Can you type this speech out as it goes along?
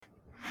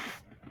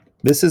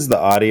This is the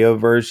audio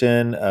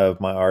version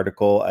of my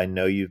article. I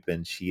know you've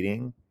been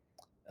cheating.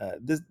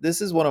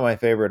 This is one of my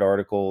favorite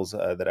articles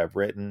that I've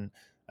written.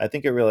 I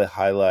think it really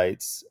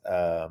highlights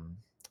a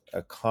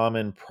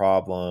common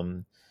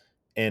problem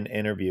in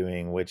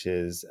interviewing, which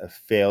is a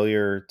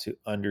failure to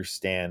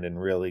understand and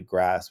really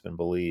grasp and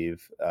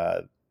believe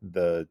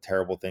the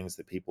terrible things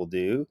that people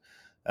do.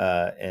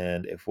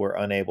 And if we're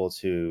unable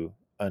to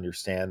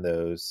understand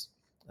those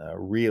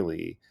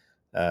really,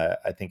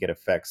 I think it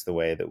affects the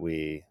way that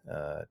we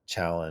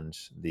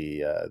challenge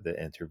the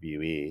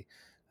interviewee.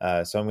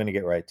 So I'm going to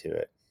get right to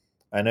it.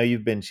 I know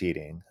you've been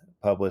cheating,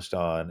 published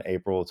on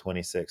April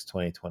 26,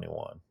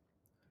 2021.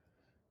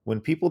 When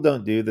people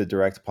don't do the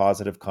direct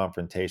positive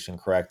confrontation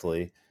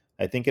correctly,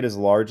 I think it is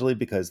largely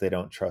because they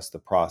don't trust the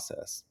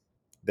process.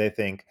 They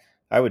think,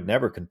 I would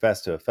never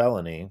confess to a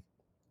felony.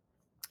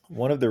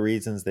 One of the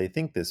reasons they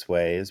think this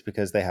way is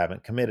because they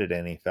haven't committed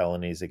any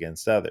felonies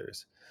against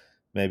others.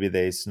 Maybe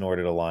they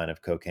snorted a line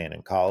of cocaine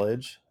in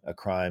college, a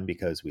crime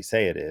because we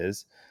say it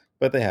is,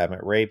 but they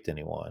haven't raped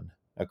anyone,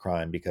 a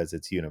crime because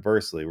it's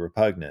universally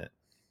repugnant.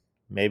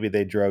 Maybe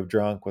they drove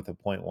drunk with a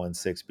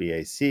 .16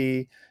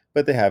 BAC,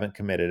 but they haven't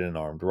committed an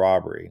armed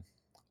robbery.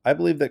 I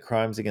believe that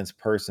crimes against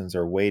persons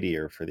are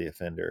weightier for the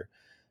offender.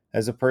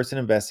 As a person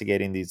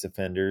investigating these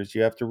offenders,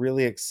 you have to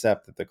really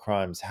accept that the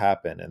crimes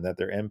happen and that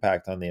their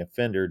impact on the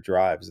offender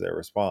drives their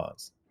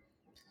response.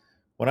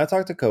 When I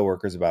talk to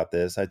coworkers about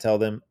this, I tell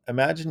them,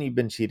 imagine you've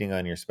been cheating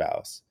on your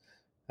spouse.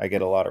 I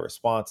get a lot of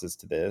responses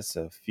to this.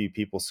 A few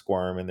people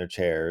squirm in their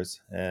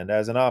chairs. And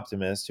as an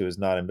optimist who is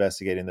not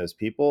investigating those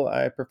people,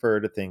 I prefer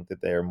to think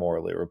that they are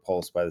morally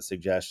repulsed by the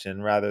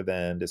suggestion rather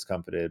than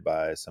discomfited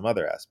by some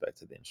other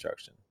aspect of the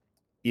instruction.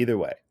 Either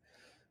way,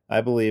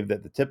 I believe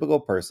that the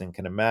typical person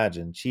can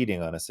imagine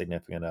cheating on a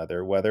significant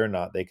other, whether or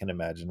not they can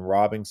imagine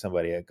robbing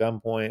somebody at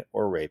gunpoint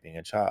or raping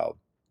a child.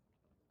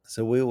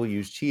 So we will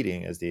use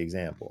cheating as the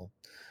example.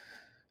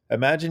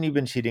 Imagine you've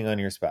been cheating on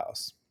your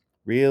spouse.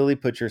 Really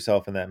put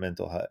yourself in that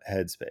mental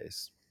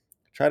headspace.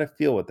 Try to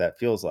feel what that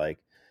feels like.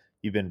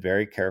 You've been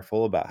very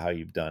careful about how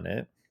you've done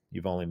it.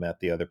 You've only met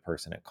the other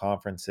person at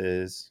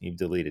conferences. You've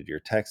deleted your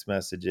text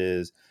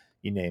messages.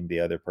 You named the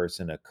other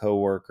person a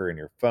coworker in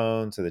your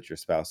phone so that your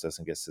spouse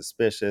doesn't get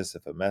suspicious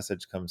if a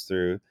message comes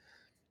through.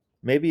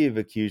 Maybe you've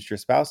accused your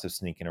spouse of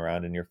sneaking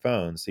around in your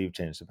phone, so you've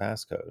changed the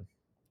passcode.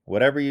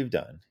 Whatever you've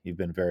done, you've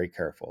been very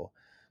careful.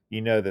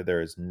 You know that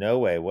there is no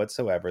way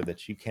whatsoever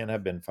that you can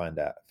have been found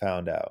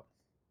out.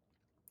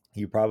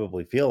 You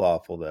probably feel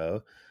awful,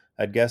 though.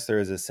 I'd guess there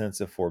is a sense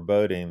of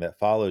foreboding that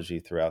follows you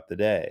throughout the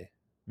day.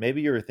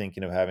 Maybe you were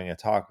thinking of having a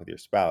talk with your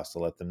spouse to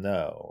let them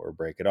know or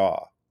break it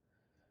off.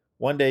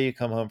 One day you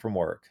come home from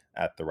work,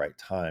 at the right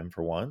time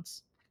for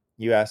once.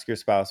 You ask your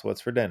spouse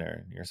what's for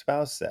dinner, and your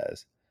spouse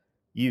says,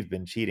 you've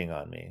been cheating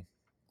on me.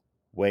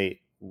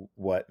 Wait,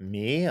 what,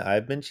 me?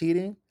 I've been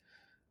cheating?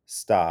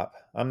 Stop.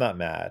 I'm not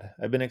mad.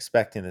 I've been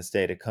expecting this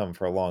day to come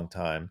for a long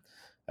time.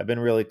 I've been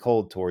really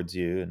cold towards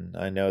you, and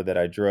I know that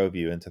I drove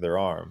you into their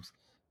arms.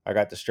 I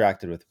got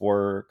distracted with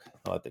work.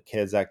 I let the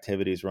kids'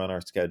 activities run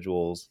our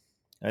schedules.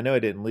 I know I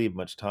didn't leave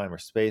much time or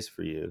space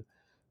for you.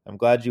 I'm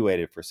glad you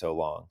waited for so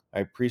long.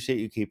 I appreciate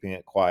you keeping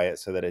it quiet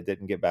so that I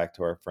didn't get back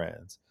to our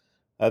friends.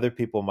 Other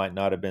people might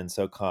not have been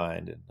so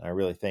kind, and I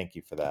really thank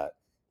you for that.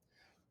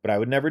 But I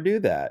would never do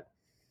that.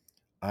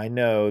 I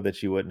know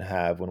that you wouldn't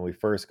have when we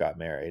first got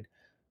married.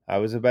 I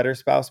was a better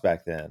spouse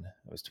back then.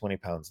 I was 20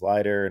 pounds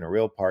lighter and a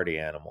real party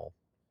animal.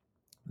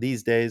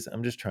 These days,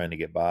 I'm just trying to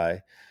get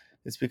by.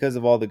 It's because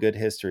of all the good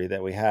history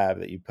that we have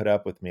that you put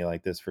up with me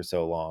like this for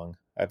so long.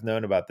 I've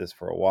known about this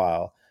for a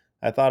while.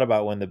 I thought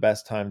about when the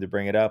best time to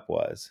bring it up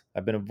was.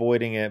 I've been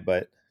avoiding it,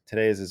 but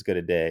today is as good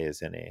a day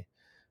as any.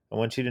 I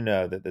want you to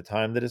know that the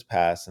time that has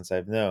passed since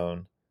I've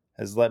known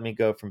has let me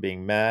go from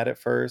being mad at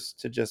first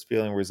to just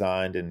feeling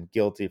resigned and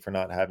guilty for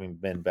not having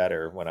been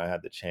better when I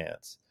had the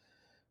chance.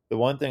 The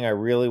one thing I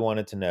really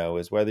wanted to know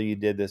is whether you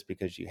did this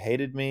because you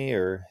hated me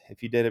or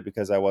if you did it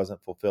because I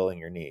wasn't fulfilling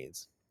your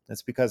needs.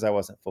 It's because I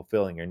wasn't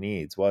fulfilling your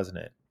needs, wasn't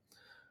it?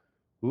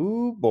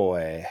 Ooh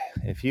boy,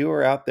 if you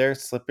were out there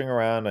slipping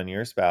around on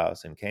your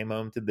spouse and came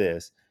home to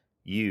this,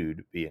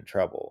 you'd be in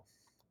trouble.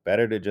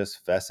 Better to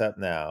just fess up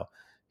now.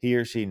 He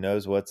or she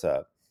knows what's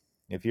up.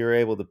 If you're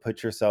able to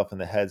put yourself in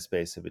the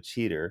headspace of a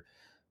cheater,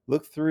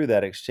 look through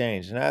that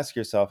exchange and ask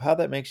yourself how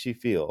that makes you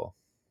feel.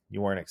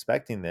 You weren't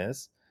expecting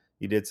this.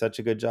 You did such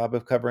a good job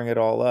of covering it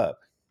all up.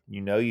 You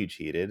know you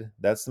cheated.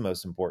 That's the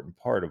most important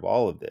part of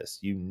all of this.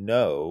 You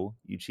know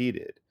you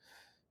cheated.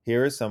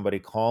 Here is somebody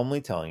calmly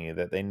telling you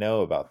that they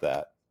know about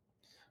that.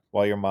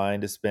 While your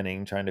mind is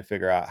spinning, trying to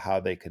figure out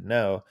how they could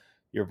know,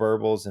 your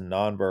verbals and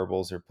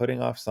nonverbals are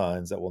putting off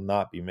signs that will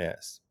not be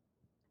missed.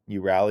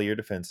 You rally your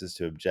defenses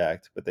to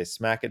object, but they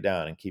smack it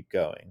down and keep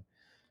going.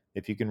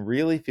 If you can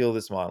really feel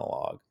this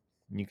monologue,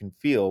 you can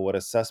feel what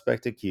a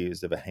suspect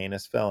accused of a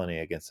heinous felony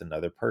against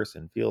another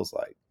person feels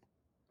like.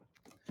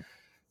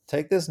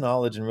 Take this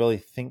knowledge and really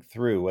think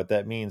through what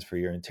that means for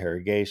your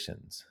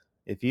interrogations.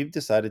 If you've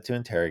decided to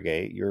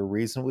interrogate, you're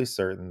reasonably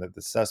certain that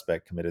the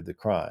suspect committed the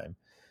crime.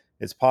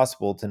 It's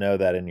possible to know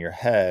that in your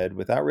head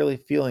without really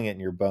feeling it in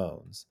your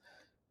bones.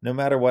 No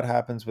matter what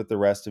happens with the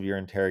rest of your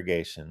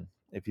interrogation,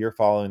 if you're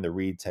following the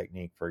read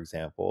technique, for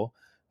example,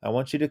 I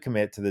want you to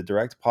commit to the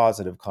direct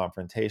positive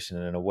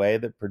confrontation in a way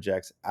that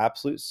projects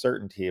absolute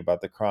certainty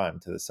about the crime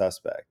to the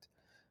suspect.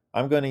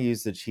 I'm going to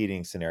use the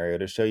cheating scenario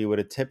to show you what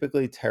a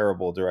typically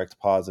terrible direct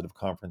positive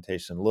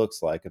confrontation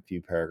looks like a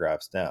few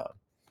paragraphs down.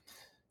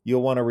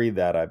 You'll want to read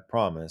that, I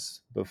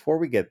promise. Before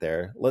we get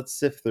there, let's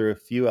sift through a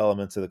few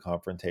elements of the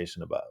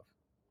confrontation above.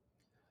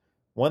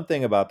 One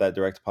thing about that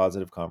direct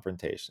positive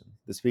confrontation,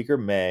 the speaker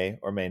may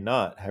or may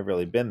not have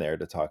really been there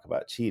to talk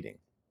about cheating.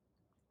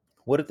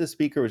 What if the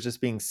speaker was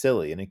just being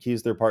silly and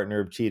accused their partner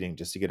of cheating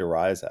just to get a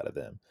rise out of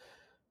them?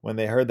 When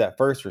they heard that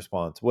first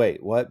response,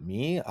 wait, what,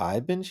 me?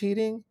 I've been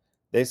cheating?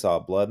 They saw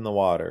blood in the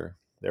water.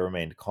 They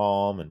remained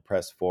calm and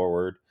pressed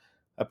forward.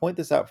 I point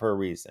this out for a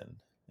reason.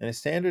 In a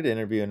standard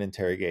interview and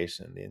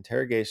interrogation, the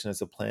interrogation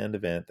is a planned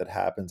event that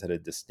happens at a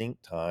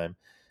distinct time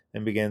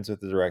and begins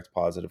with a direct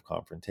positive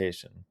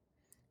confrontation.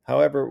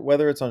 However,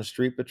 whether it's on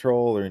street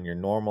patrol or in your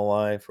normal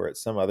life or at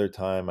some other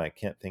time I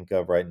can't think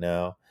of right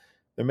now,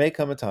 there may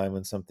come a time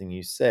when something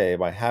you say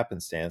by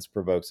happenstance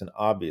provokes an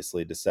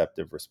obviously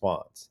deceptive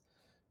response.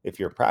 If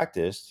you're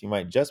practiced, you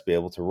might just be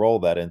able to roll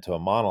that into a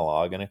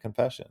monologue and a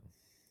confession.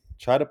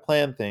 Try to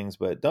plan things,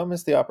 but don't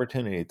miss the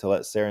opportunity to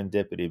let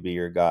serendipity be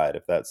your guide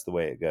if that's the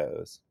way it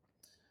goes.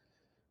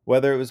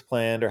 Whether it was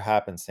planned or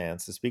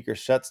happenstance, the speaker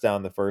shuts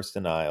down the first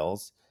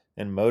denials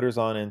and motors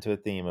on into a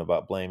theme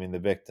about blaming the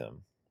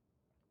victim.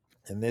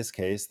 In this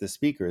case, the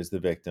speaker is the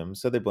victim,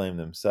 so they blame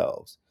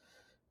themselves.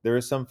 There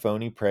is some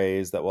phony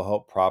praise that will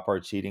help prop our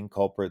cheating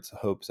culprit's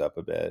hopes up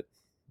a bit.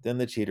 Then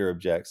the cheater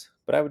objects,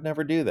 but I would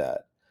never do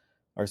that.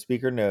 Our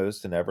speaker knows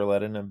to never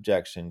let an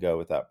objection go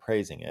without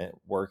praising it,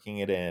 working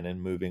it in,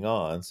 and moving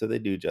on, so they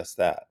do just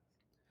that.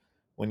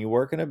 When you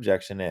work an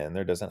objection in,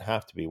 there doesn't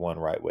have to be one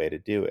right way to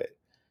do it.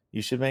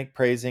 You should make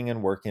praising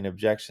and working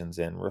objections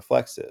in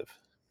reflexive.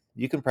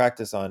 You can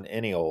practice on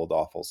any old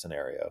awful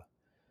scenario.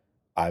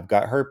 I've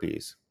got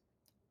herpes.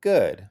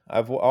 Good.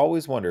 I've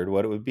always wondered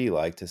what it would be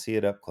like to see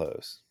it up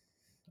close.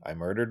 I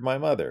murdered my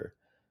mother.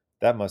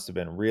 That must have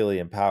been really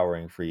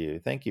empowering for you.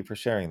 Thank you for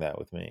sharing that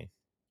with me.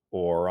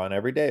 Or on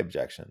everyday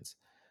objections.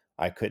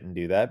 I couldn't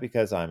do that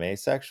because I'm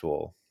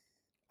asexual.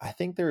 I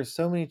think there are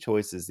so many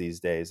choices these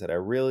days that I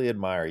really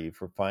admire you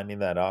for finding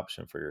that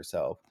option for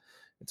yourself.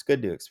 It's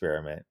good to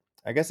experiment.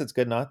 I guess it's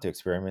good not to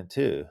experiment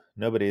too.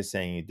 Nobody is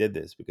saying you did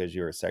this because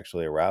you were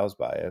sexually aroused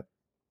by it.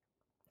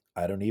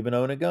 I don't even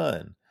own a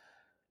gun.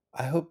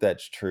 I hope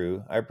that's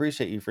true. I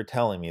appreciate you for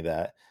telling me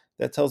that.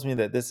 That tells me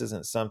that this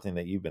isn't something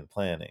that you've been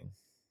planning.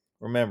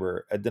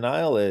 Remember, a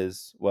denial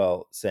is,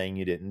 well, saying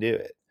you didn't do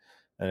it.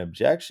 An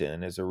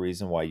objection is a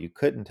reason why you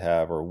couldn't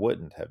have or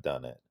wouldn't have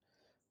done it.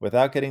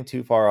 Without getting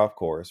too far off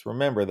course,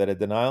 remember that a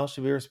denial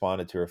should be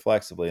responded to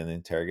reflexively in the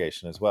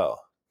interrogation as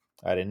well.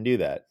 I didn't do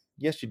that.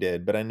 Yes, you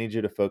did, but I need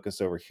you to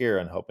focus over here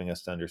on helping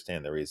us to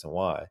understand the reason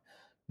why.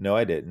 No,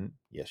 I didn't.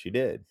 Yes, you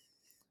did.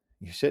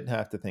 You shouldn't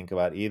have to think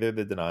about either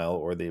the denial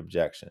or the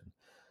objection.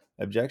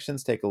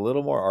 Objections take a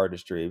little more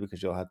artistry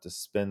because you'll have to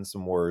spin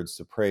some words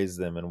to praise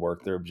them and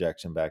work their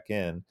objection back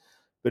in.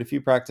 But if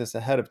you practice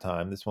ahead of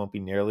time, this won't be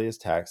nearly as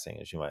taxing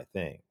as you might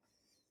think.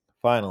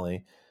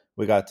 Finally,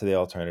 we got to the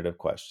alternative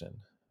question.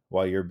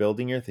 While you're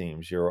building your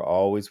themes, you're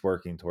always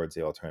working towards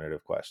the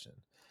alternative question.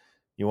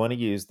 You want to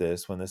use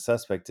this when the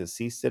suspect has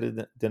ceased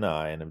to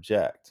deny and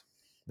object.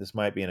 This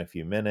might be in a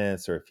few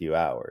minutes or a few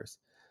hours.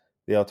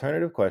 The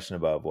alternative question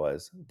above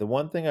was the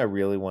one thing I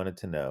really wanted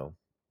to know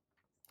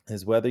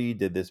is whether you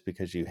did this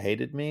because you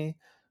hated me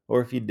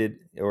or if you did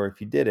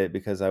it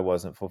because I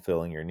wasn't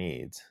fulfilling your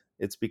needs.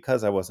 It's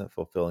because I wasn't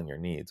fulfilling your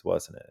needs,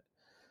 wasn't it?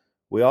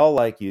 We all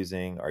like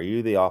using are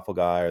you the awful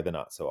guy or the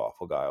not so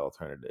awful guy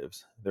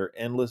alternatives. There are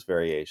endless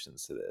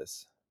variations to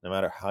this. No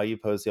matter how you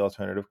pose the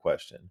alternative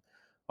question,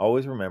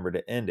 always remember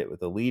to end it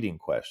with a leading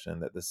question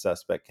that the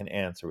suspect can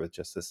answer with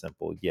just a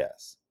simple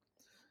yes.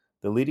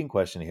 The leading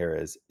question here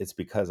is it's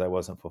because I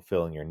wasn't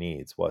fulfilling your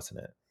needs,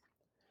 wasn't it?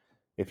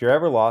 If you're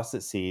ever lost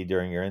at sea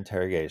during your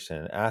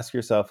interrogation, ask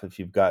yourself if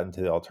you've gotten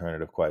to the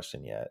alternative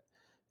question yet.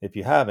 If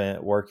you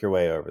haven't, work your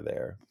way over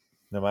there.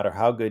 No matter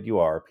how good you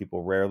are,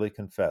 people rarely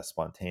confess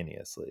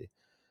spontaneously.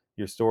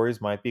 Your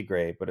stories might be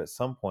great, but at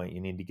some point you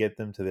need to get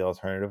them to the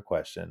alternative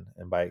question,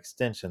 and by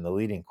extension, the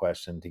leading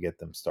question to get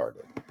them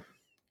started.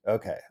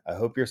 Okay, I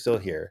hope you're still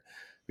here,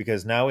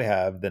 because now we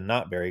have the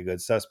not very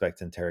good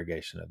suspect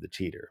interrogation of the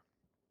cheater.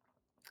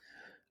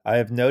 I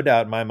have no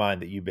doubt in my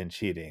mind that you've been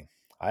cheating.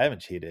 I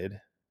haven't cheated.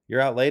 You're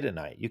out late at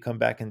night. You come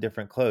back in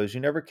different clothes. You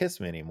never kiss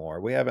me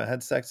anymore. We haven't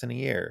had sex in a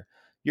year.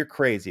 You're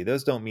crazy.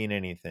 Those don't mean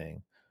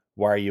anything.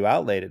 Why are you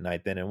out late at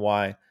night then? And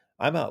why?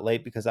 I'm out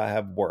late because I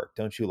have work.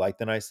 Don't you like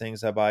the nice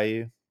things I buy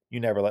you? You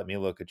never let me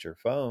look at your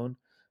phone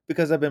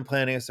because I've been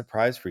planning a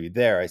surprise for you.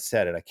 There, I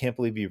said it. I can't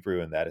believe you've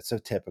ruined that. It's so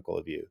typical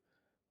of you.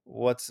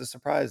 What's the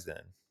surprise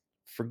then?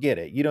 Forget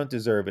it. You don't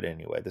deserve it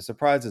anyway. The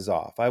surprise is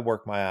off. I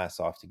work my ass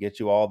off to get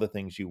you all the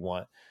things you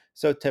want.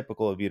 So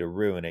typical of you to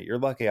ruin it. You're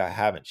lucky I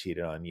haven't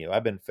cheated on you.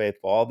 I've been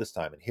faithful all this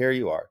time, and here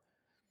you are.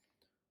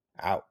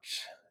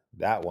 Ouch,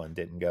 that one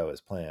didn't go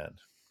as planned.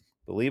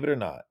 Believe it or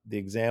not, the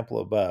example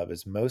above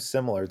is most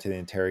similar to the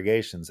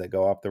interrogations that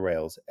go off the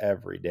rails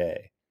every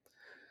day.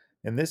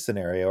 In this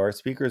scenario, our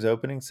speaker's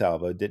opening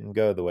salvo didn't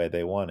go the way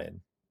they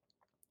wanted.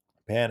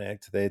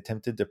 Panicked, they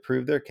attempted to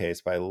prove their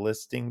case by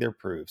listing their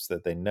proofs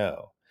that they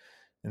know.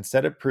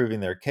 Instead of proving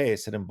their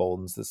case, it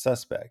emboldens the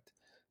suspect.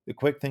 The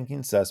quick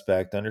thinking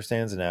suspect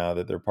understands now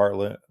that their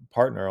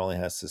partner only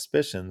has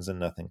suspicions and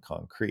nothing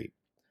concrete.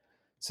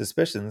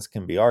 Suspicions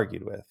can be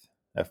argued with.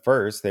 At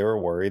first, they were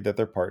worried that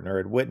their partner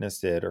had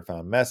witnessed it or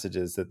found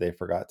messages that they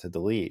forgot to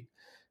delete.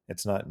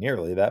 It's not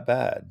nearly that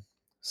bad.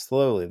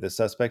 Slowly, the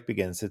suspect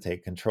begins to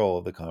take control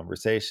of the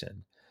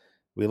conversation.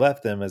 We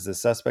left them as the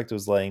suspect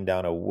was laying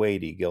down a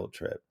weighty guilt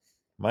trip.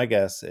 My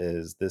guess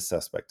is this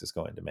suspect is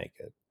going to make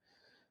it.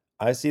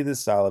 I see this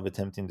style of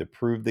attempting to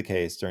prove the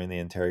case during the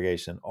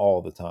interrogation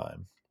all the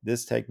time.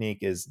 This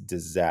technique is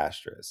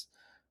disastrous.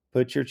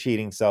 Put your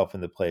cheating self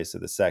in the place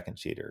of the second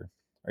cheater.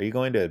 Are you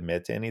going to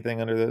admit to anything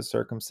under those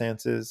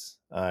circumstances?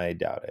 I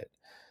doubt it.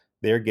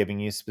 They are giving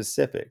you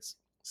specifics.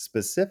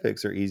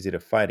 Specifics are easy to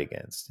fight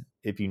against.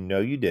 If you know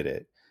you did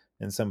it,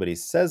 and somebody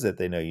says that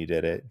they know you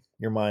did it,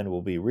 your mind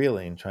will be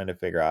reeling trying to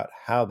figure out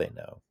how they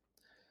know.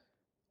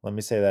 Let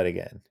me say that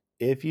again.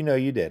 If you know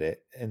you did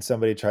it and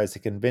somebody tries to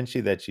convince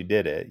you that you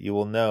did it, you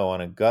will know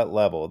on a gut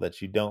level that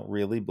you don't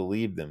really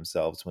believe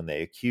themselves when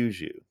they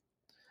accuse you.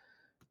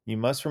 You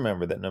must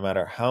remember that no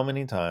matter how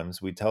many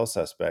times we tell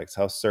suspects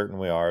how certain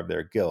we are of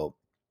their guilt,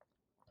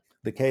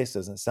 the case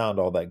doesn't sound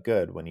all that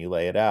good when you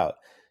lay it out,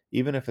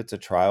 even if it's a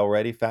trial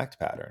ready fact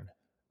pattern.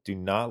 Do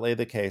not lay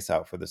the case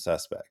out for the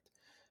suspect.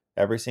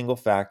 Every single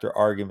fact or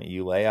argument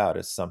you lay out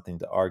is something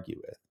to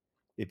argue with.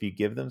 If you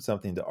give them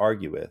something to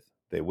argue with,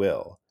 they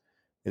will.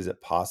 Is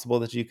it possible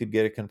that you could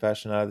get a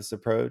confession out of this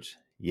approach?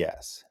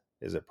 Yes.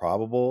 Is it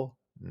probable?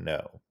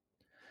 No.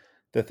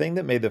 The thing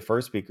that made the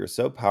first speaker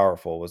so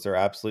powerful was their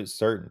absolute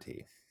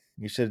certainty.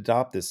 You should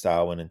adopt this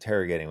style when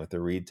interrogating with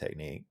the Reed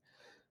technique.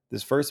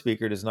 This first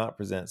speaker does not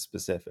present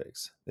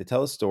specifics. They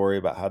tell a story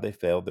about how they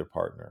failed their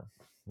partner.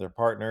 Their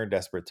partner,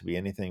 desperate to be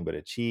anything but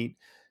a cheat,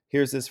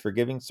 hears this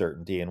forgiving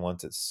certainty and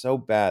wants it so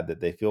bad that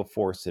they feel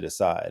forced to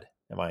decide,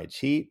 am I a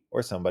cheat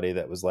or somebody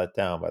that was let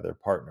down by their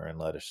partner and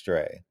led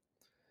astray?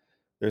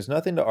 There's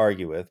nothing to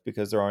argue with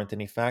because there aren't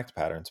any fact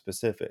pattern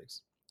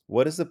specifics.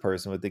 What is the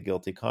person with the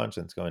guilty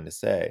conscience going to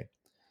say?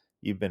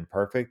 You've been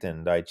perfect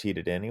and I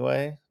cheated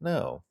anyway?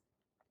 No.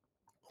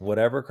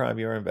 Whatever crime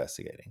you're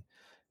investigating,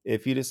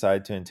 if you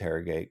decide to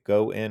interrogate,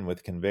 go in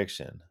with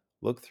conviction.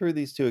 Look through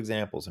these two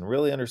examples and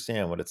really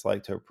understand what it's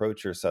like to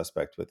approach your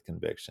suspect with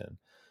conviction.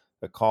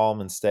 A calm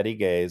and steady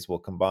gaze will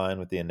combine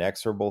with the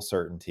inexorable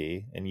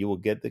certainty, and you will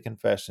get the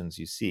confessions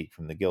you seek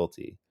from the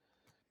guilty.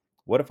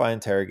 What if I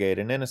interrogate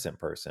an innocent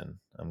person?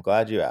 I'm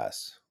glad you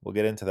asked. We'll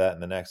get into that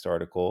in the next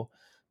article.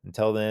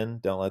 Until then,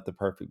 don't let the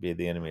perfect be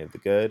the enemy of the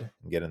good,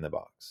 and get in the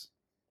box.